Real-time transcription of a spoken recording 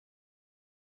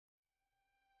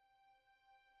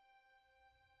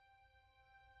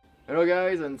Hello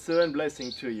guys, and seven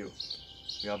blessing to you.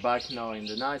 We are back now in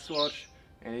the Nice Watch,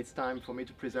 and it's time for me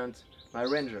to present my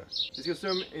Ranger. This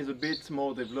costume is a bit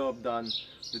more developed than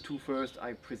the two first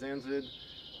I presented,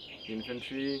 the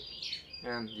Infantry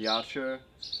and the Archer,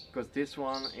 because this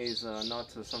one is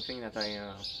not something that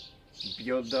I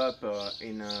build up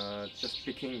in just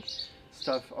picking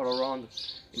stuff all around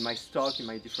in my stock, in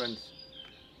my different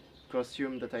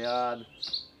costume that I had.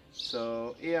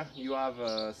 So here you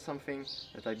have something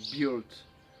that I built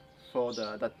for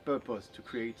that purpose, to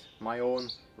create my own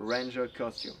Ranger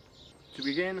costume. To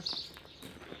begin,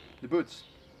 the boots.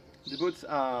 The boots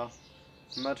are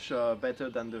much better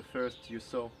than the first you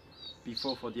saw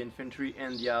before for the Infantry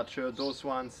and the Archer. Those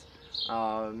ones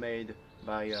are made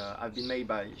by, have been made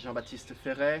by Jean-Baptiste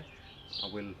Ferret.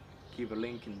 I will give a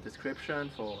link in the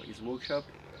description for his workshop.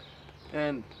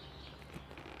 And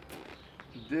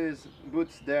these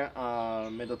boots there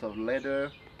are made out of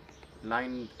leather,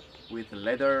 lined with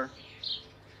leather,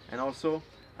 and also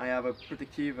I have a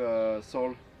protective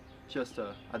sole just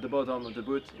at the bottom of the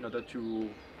boot in order to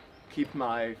keep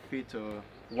my feet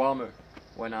warmer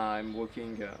when I'm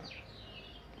walking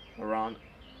around,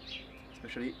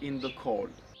 especially in the cold.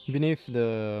 Beneath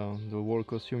the whole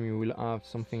costume you will have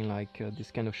something like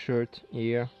this kind of shirt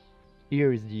here.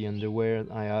 Here is the underwear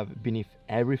I have beneath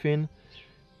everything.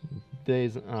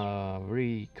 These are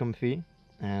very comfy,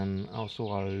 and also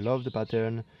I love the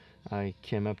pattern I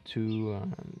came up to.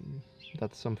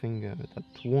 That's something that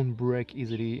won't break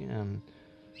easily and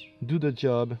do the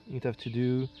job it have to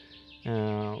do.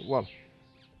 Well,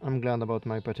 I'm glad about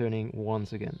my patterning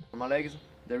once again. On my legs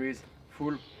there is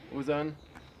full hosen,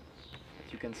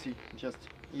 that you can see just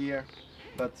here,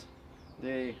 but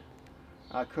they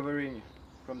are covering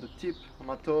from the tip of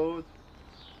my toe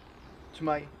to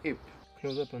my hip.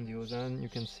 Close up on the hosen, you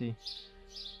can see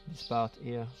this part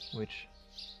here, which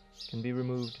can be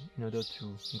removed in order to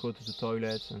go to the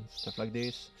toilet and stuff like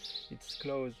this. It's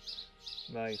closed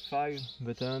by 5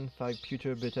 buttons, 5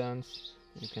 pewter buttons.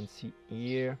 You can see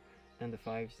here, and the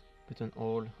 5 button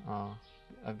hole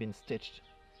have been stitched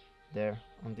there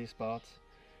on this part.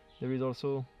 There is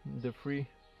also the 3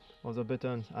 other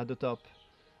buttons at the top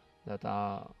that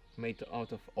are made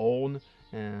out of horn,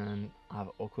 and have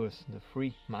of course the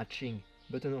 3 matching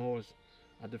buttonholes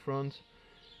at the front.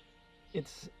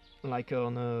 It's like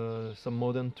on some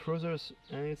modern trousers,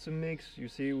 and it's a mix, you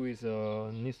see, with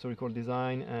an historical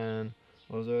design and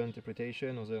other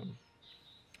interpretation, other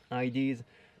ideas,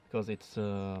 because it's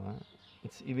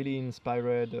heavily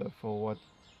inspired for what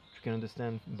you can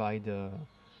understand by the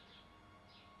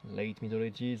late Middle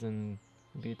Ages and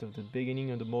a bit of the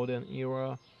beginning of the modern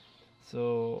era.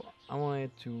 So I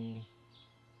wanted to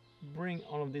bring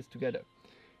all of this together.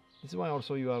 This is why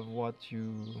also you have what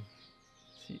you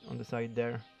see on the side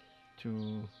there,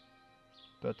 to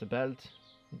put a belt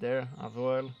there as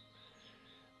well.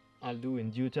 I'll do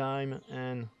in due time.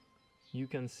 And you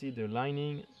can see the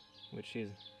lining, which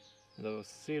is the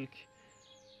silk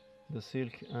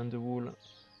and the wool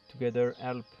together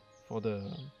help for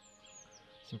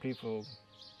simply for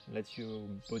let your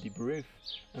body breathe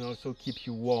and also keep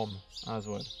you warm as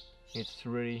well. It's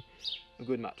really a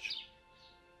good match.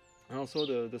 And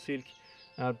also the silk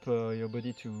help your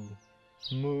body to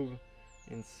move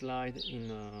and slide in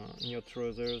your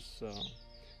trousers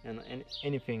and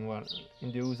anything. Well,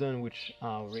 in the hosen, which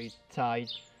are really tight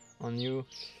on you,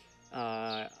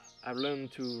 I've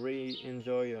learned to really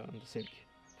enjoy the silk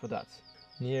for that.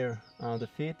 Near the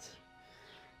feet,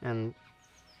 and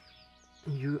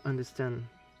you understand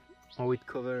how it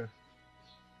covers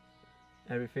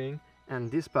everything.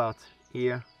 And this part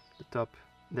here, the top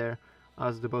there,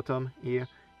 as the bottom here,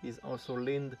 is also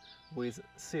lined with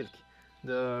silk.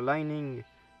 The lining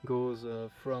goes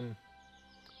from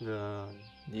the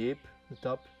hip, the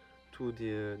top, to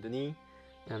the knee,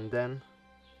 and then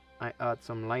I add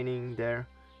some lining there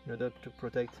in order to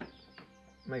protect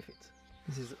my feet.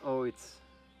 This is how it's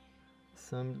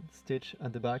some stitch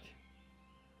at the back.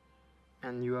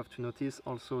 And you have to notice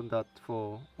also that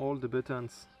for all the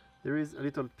buttons there is a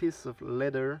little piece of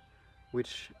leather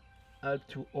which help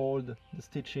to hold the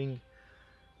stitching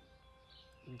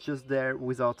just there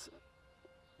without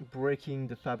breaking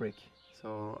the fabric.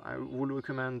 So I would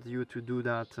recommend you to do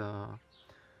that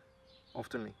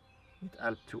oftenly. It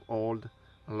helps to hold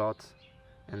a lot,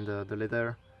 and the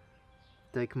leather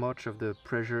take much of the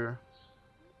pressure.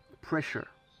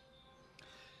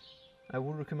 I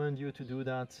would recommend you to do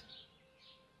that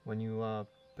when you are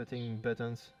putting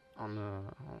buttons on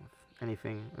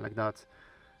anything like that.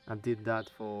 I did that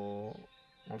for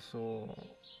also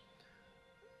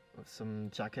some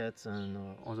jackets and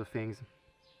other things,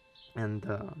 and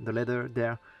the leather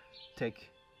there take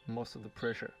most of the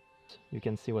pressure. You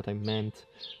can see what I meant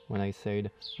when I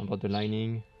said about the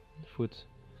lining, the foot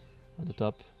at the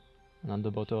top, and on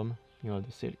the bottom you have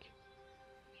the silk.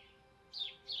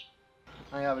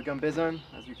 I have a gambazon,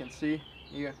 as you can see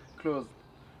here, closed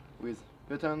with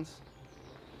buttons.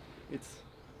 It's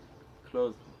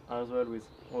closed as well with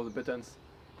all the buttons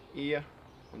here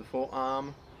on the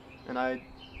forearm, and I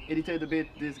edited a bit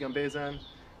this gambazon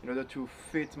in order to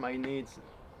fit my needs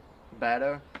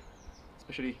better,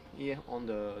 especially here on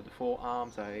the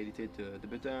forearms. I edited the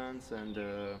buttons and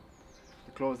the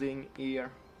clothing here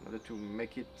in order to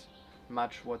make it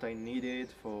match what I needed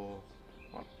for,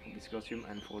 well, this costume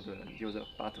and for the other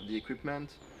part of the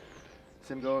equipment.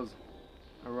 Same goes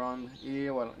around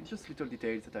here, well, just little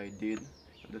details that I did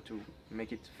in order to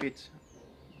make it fit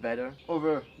better.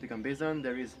 Over the gambazon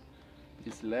there is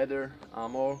this leather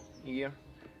armor here.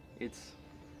 It's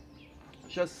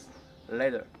just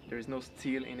leather, there is no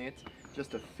steel in it,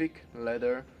 just a thick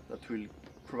leather that will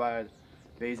provide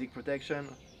basic protection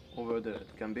over the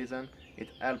gambazon. It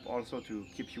helps also to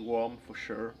keep you warm for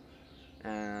sure,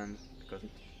 and because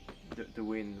the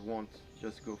wind won't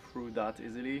just go through that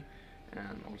easily,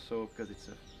 and also because it's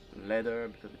a leather,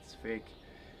 because it's thick,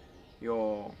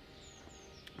 your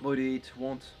body it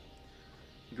won't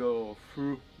go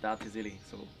through that easily,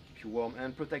 so keep you warm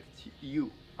and protect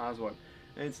you as well.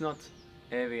 And it's not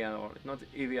heavy at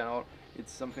all,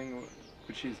 it's something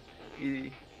which is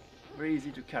very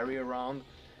easy to carry around.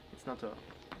 It's not a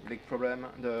big problem.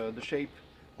 The shape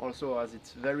also, as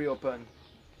it's very open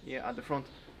here at the front,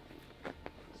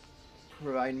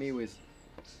 provide me with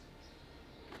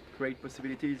great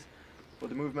possibilities for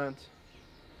the movement.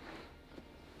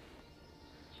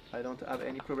 I don't have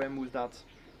any problem with that,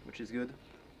 which is good.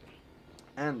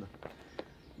 And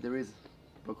there is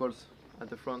buckles at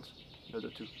the front in order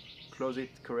to close it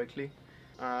correctly.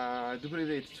 I do believe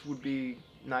it would be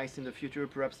nice in the future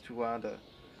perhaps to add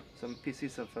some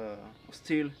pieces of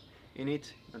steel in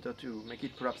it in order to make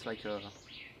it perhaps like a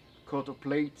quarter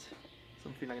plate,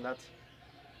 something like that,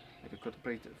 like a quarter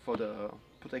plate for the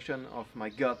protection of my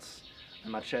guts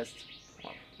and my chest.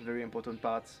 Well, very important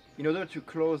parts. In order to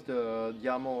close the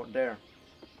armor there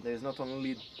is not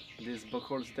only these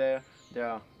buckles there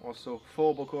are also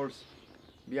 4 buckles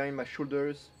behind my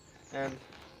shoulders and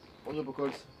other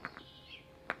buckles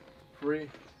 3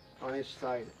 on each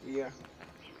side here,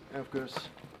 and of course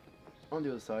on the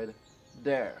other side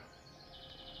there.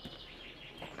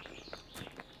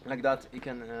 Like that it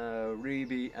can really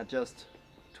be adjusted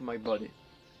to my body.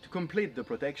 To complete the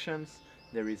protections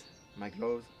there is my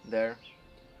gloves there,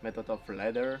 made out of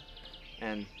leather,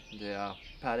 and they are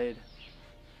padded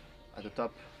at the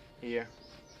top here,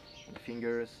 on the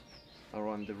fingers,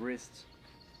 around the wrists,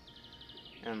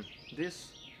 and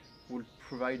this will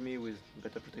provide me with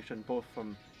better protection both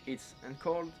from heat and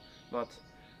cold, but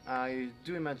I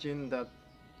do imagine that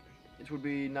it would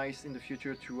be nice in the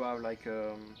future to have like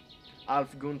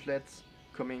half gauntlets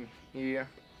coming here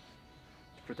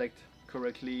to protect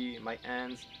correctly my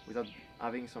hands without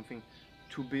having something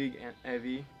too big and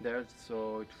heavy there,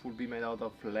 so it would be made out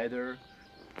of leather.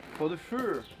 For the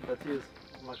fur that is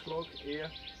my cloak here,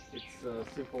 it's a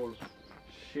simple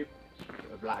sheep,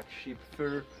 a black sheep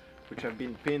fur, which have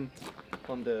been pinned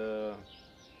on the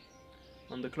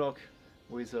cloak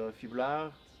with a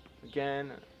fibula.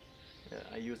 Again,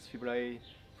 I used fibula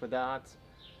for that,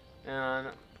 and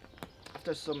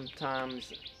after some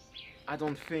times I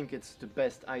don't think it's the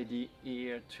best idea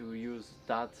here to use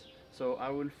that, so I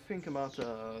will think about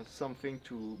something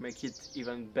to make it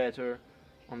even better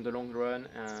on the long run,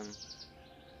 and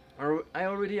I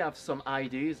already have some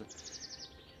ideas.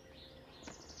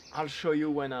 I'll show you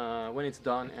when it's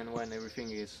done and when everything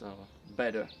is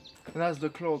better. And as the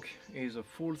cloak is a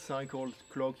full cycle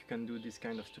cloak, you can do this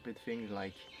kind of stupid things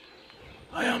like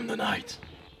I am the knight,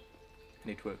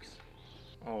 and it works.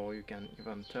 Or you can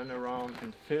even turn around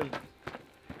and feel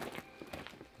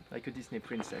like a Disney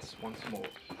princess once more.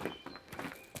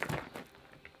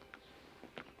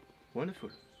 Wonderful.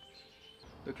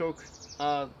 The cloak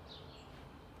has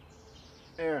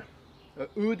a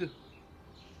hood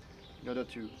in order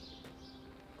to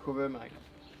cover my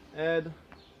head,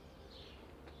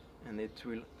 and it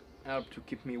will help to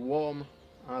keep me warm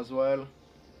as well.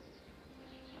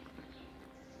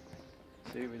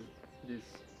 See, with this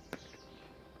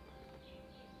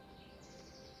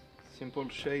simple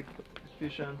shape,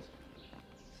 efficient.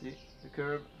 See the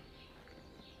curve,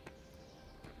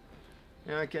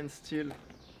 and I can still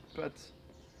put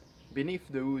beneath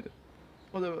the hood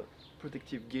other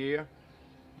protective gear,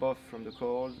 both from the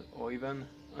cold or even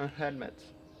a helmet.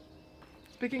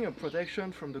 Speaking of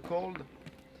protection from the cold,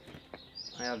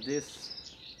 I have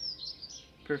this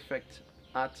perfect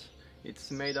hat. It's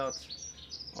made out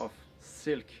of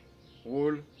silk,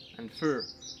 wool and fur.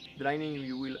 The lining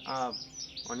you will have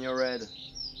on your head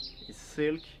is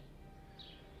silk,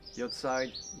 the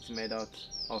outside is made out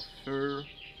of fur,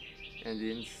 and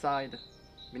the inside,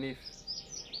 beneath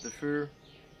the fur,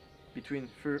 between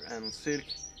fur and silk,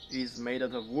 is made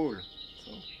out of wool.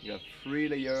 So you have 3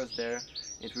 layers there.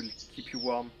 It will keep you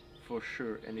warm for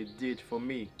sure, and it did for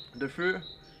me. The fur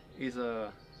is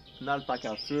an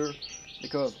alpaca fur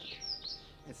because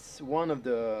it's one of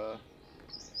the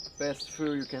best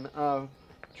fur you can have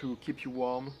to keep you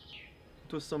warm.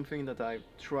 It was something that I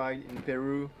tried in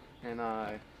Peru, and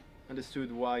I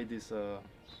understood why this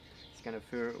kind of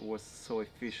fur was so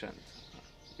efficient.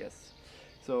 Yes,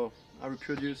 so I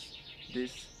reproduced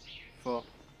this for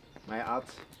my hat.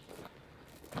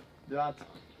 The hat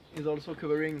is also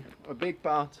covering a big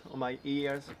part of my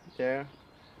ears there,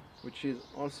 which is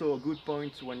also a good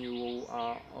point when you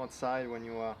are outside, when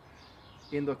you are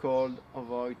in the cold.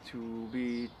 Avoid to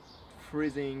be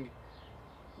freezing,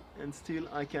 and still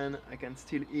I can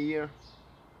still hear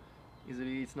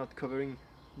easily. It's not covering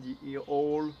the ear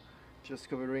hole, just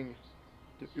covering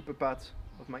the upper part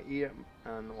of my ear,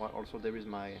 and also there is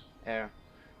my hair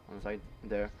on the side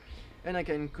there. And I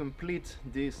can complete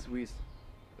this with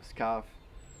a scarf.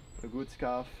 A good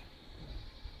scarf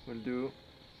will do,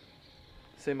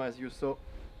 same as you saw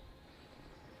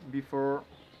before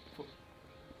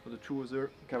for the trouser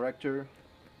character.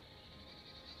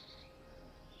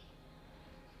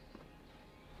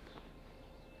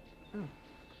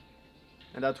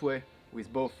 And that way,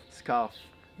 with both scarf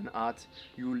and hat,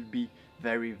 you will be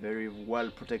very, very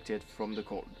well protected from the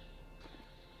cold.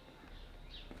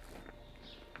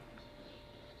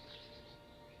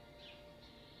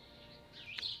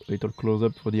 Little close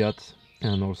up for the hat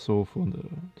and also for the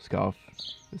scarf.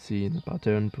 You see the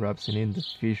pattern, perhaps in it, the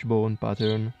fishbone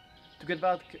pattern. To get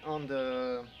back on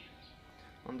the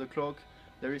cloak,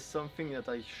 there is something that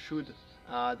I should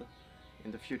add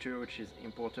in the future, which is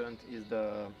important, is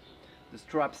the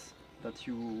straps that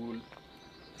you will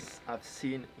have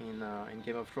seen in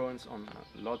Game of Thrones. On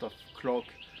a lot of cloak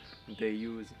they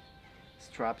use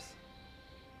straps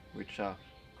which are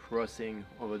crossing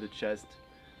over the chest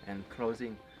and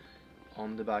closing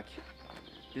on the back.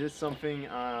 This is something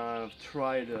I've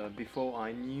tried before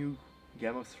I knew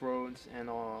Game of Thrones, and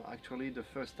actually the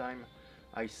first time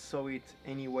I saw it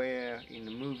anywhere in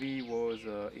a movie was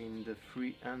in the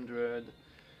 300.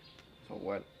 So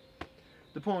well,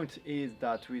 the point is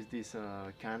that with this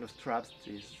kind of straps,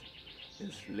 these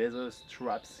leather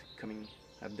straps coming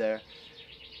up there,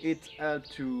 it helps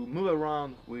to move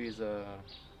around with a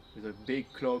big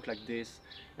cloak like this,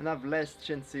 and have less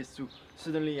chances to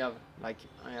suddenly have, like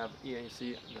I have here, you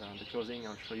see the clothing.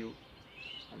 I'll show you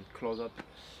on close up.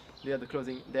 There, the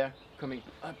clothing there coming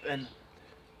up and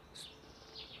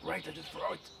right at the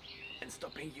throat and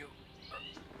stopping you,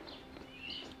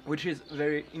 which is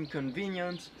very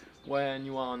inconvenient when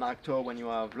you are an actor, when you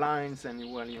have lines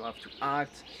and when you have to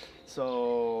act.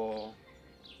 So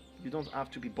you don't have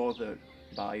to be bothered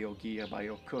by your gear, by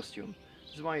your costume.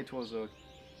 This is why it was a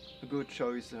good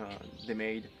choice they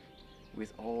made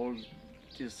with all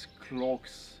these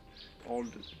cloaks, all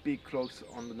the big cloaks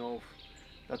on the north.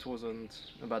 That wasn't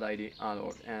a bad idea at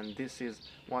all, and this is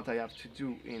what I have to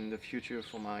do in the future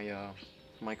for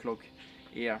my cloak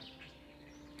here.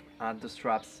 Add the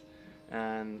straps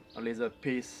and a laser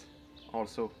piece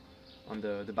also on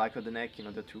the back of the neck in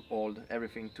order to hold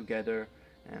everything together,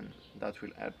 and that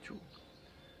will help to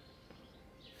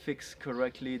fix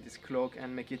correctly this cloak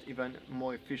and make it even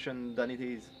more efficient than it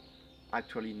is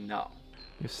actually now.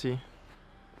 You see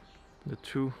the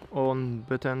 2 on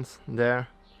buttons there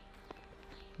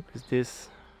with this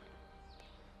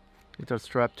little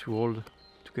strap to hold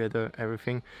together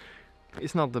everything.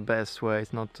 It's not the best way,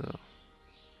 it's not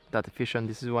that efficient.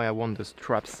 This is why I want the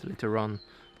straps later on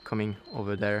coming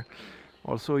over there.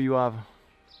 Also, you have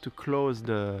to close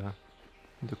the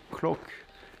cloak.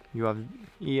 You have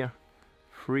here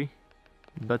 3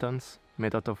 buttons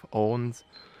made out of horns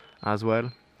as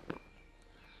well,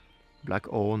 black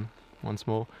horn once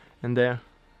more, and there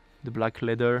the black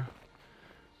leather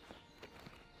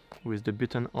with the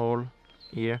buttonhole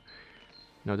here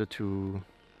in order to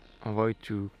avoid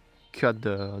to cut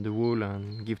the wool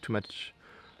and give too much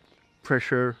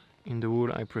pressure in the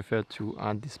wool. I prefer to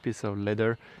add this piece of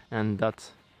leather, and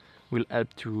that will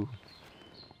help to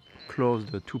close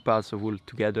the 2 parts of wool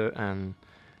together and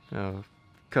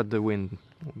cut the wind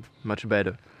much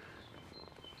better.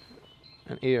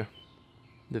 And here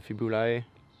the fibulae,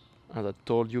 as I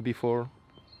told you before.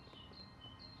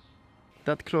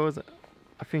 That close,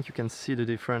 I think you can see the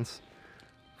difference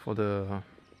for the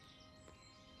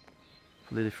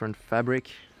the different fabric,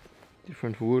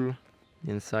 different wool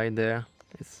inside there.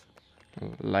 It's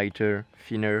lighter,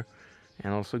 thinner,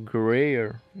 and also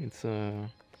grayer. It's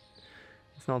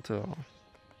not a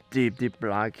deep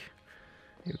black.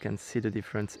 You can see the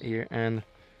difference here, and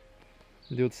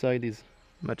the outside is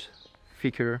much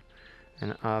thicker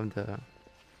and have the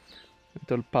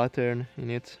little pattern in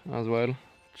it as well.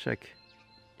 Check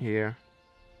here,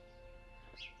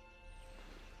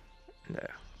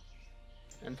 there.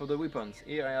 And for the weapons,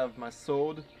 here I have my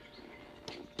sword.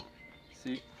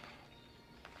 See,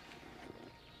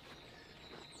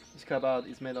 this scabbard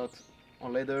is made out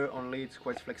on leather only. It's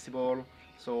quite flexible,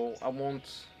 so I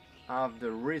won't have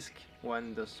the risk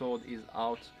when the sword is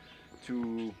out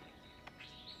to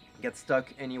get stuck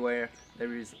anywhere.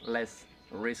 There is less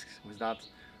risk with that.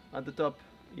 At the top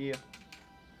here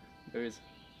there is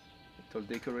a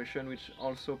little decoration which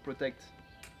also protects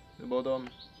the bottom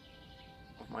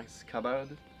of my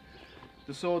scabbard.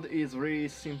 The sword is really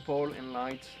simple and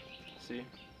light. See,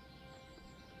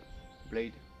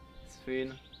 blade is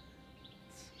thin,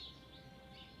 it's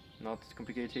not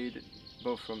complicated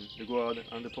both from the guard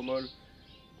and the pommel,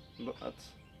 but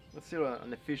still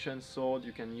an efficient sword.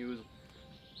 You can use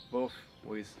both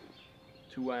with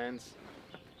two hands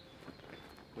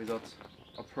without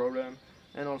a problem,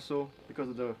 and also because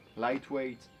of the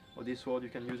lightweight of this sword, you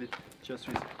can use it just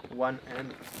with one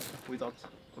hand without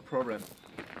a problem.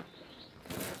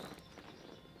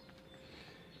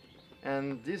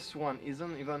 And this one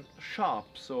isn't even sharp,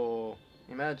 so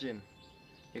imagine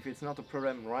if it's not a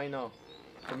problem right now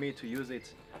for me to use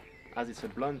it, as it's a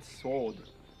blunt sword.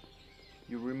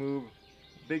 You remove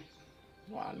big,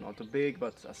 well, not a big,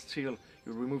 but still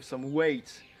you remove some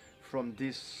weight from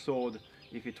this sword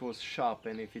if it was sharp,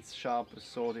 and if it's sharp, a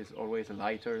sword is always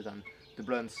lighter than the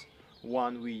blunt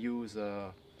one we use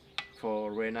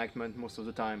for reenactment most of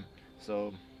the time.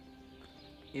 So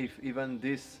if even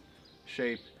this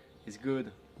shape is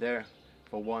good there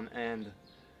for one hand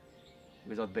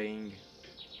without being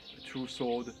a true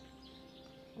sword,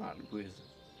 well, with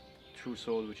true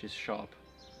sword which is sharp,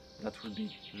 that would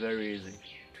be very easy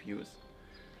to use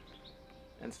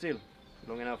and still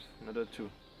long enough in order to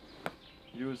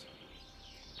use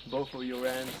both of your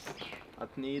hands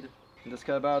at need. The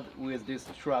scabbard with these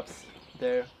straps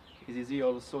there is easy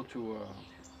also to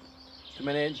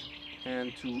manage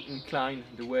and to incline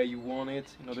the way you want it,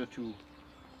 in order to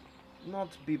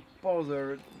not be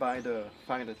bothered by the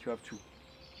fact that you have to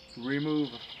remove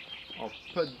or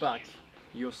put back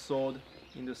your sword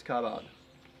in the scabbard.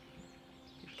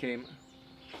 It came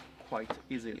quite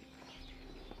easily.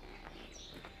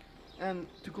 And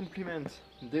to complement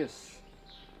this,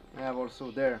 I have also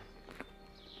there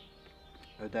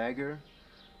a dagger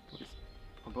with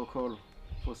a buckle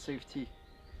for safety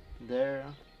there.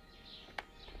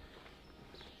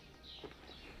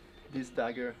 This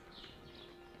dagger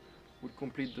would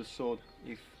complete the sword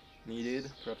if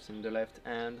needed, perhaps in the left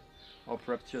hand, or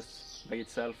perhaps just by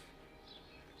itself.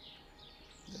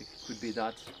 It could be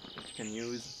that you can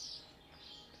use.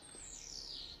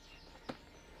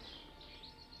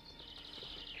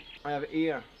 I have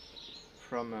here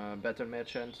from a Battle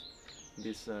Merchant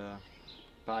this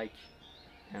pike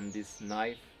and this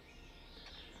knife.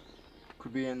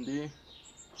 Could be handy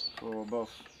for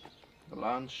both the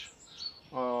lunch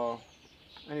or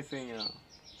anything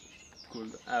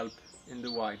could help in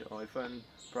the wild, or even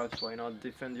perhaps why not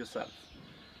defend yourself.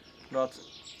 But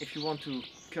if you want to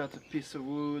cut a piece of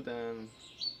wood and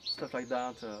stuff like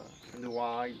that in the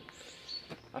wild,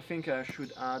 I think I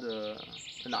should add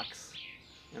an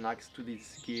axe to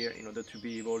this gear in order to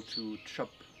be able to chop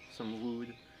some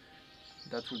wood.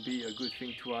 That would be a good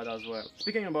thing to add as well.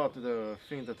 Speaking about the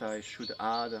things that I should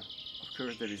add, of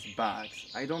course there is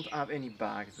bags. I don't have any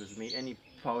bags with me, any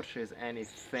pouches,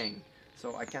 anything,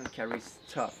 so I can't carry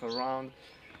stuff around,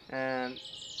 and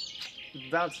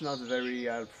that's not very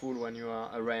helpful when you are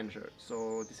a ranger.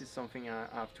 So this is something I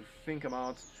have to think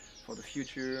about for the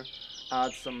future.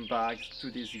 Add some bags to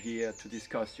this gear, to these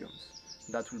costumes.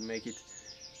 That will make it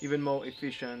even more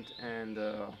efficient and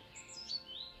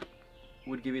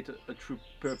would give it a true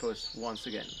purpose once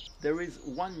again. There is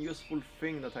one useful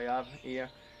thing that I have here.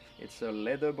 It's a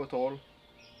leather bottle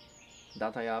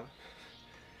that I have,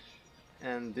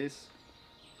 and this,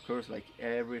 of course, like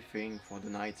everything for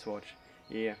the Night's Watch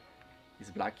here,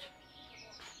 is black,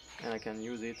 and I can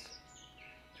use it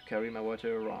to carry my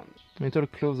water around. Little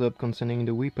close-up concerning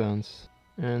the weapons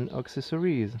and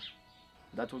accessories.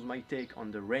 That was my take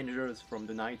on the Rangers from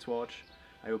the Night's Watch.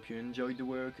 I hope you enjoyed the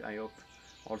work. I hope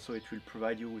also it will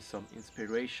provide you with some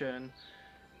inspiration.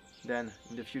 Then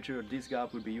in the future this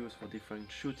gap will be used for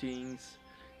different shootings,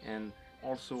 and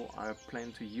also I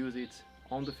plan to use it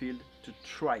on the field to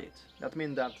try it. That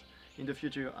means that in the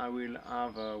future I will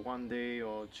have 1 day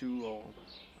or 2, or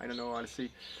I don't know, I'll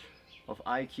see, of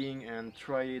hiking and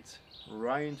try it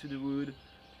right into the wood,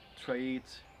 try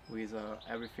it with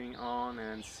everything on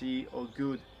and see how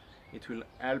good it will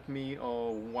help me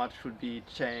or what should be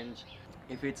changed,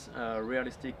 if it's a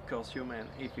realistic costume and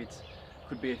if it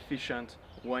could be efficient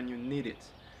when you need it.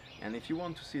 And if you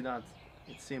want to see that,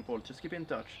 it's simple, just keep in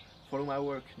touch, follow my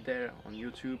work there on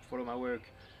YouTube, follow my work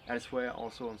elsewhere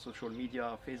also on social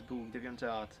media, Facebook,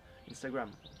 DeviantArt, Instagram,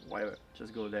 whatever,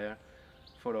 just go there,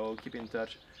 follow, keep in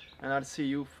touch, and I'll see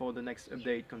you for the next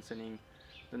update concerning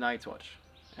the Night Watch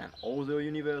and all the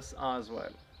universe as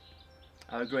well.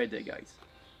 Have a great day, guys.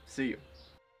 See you.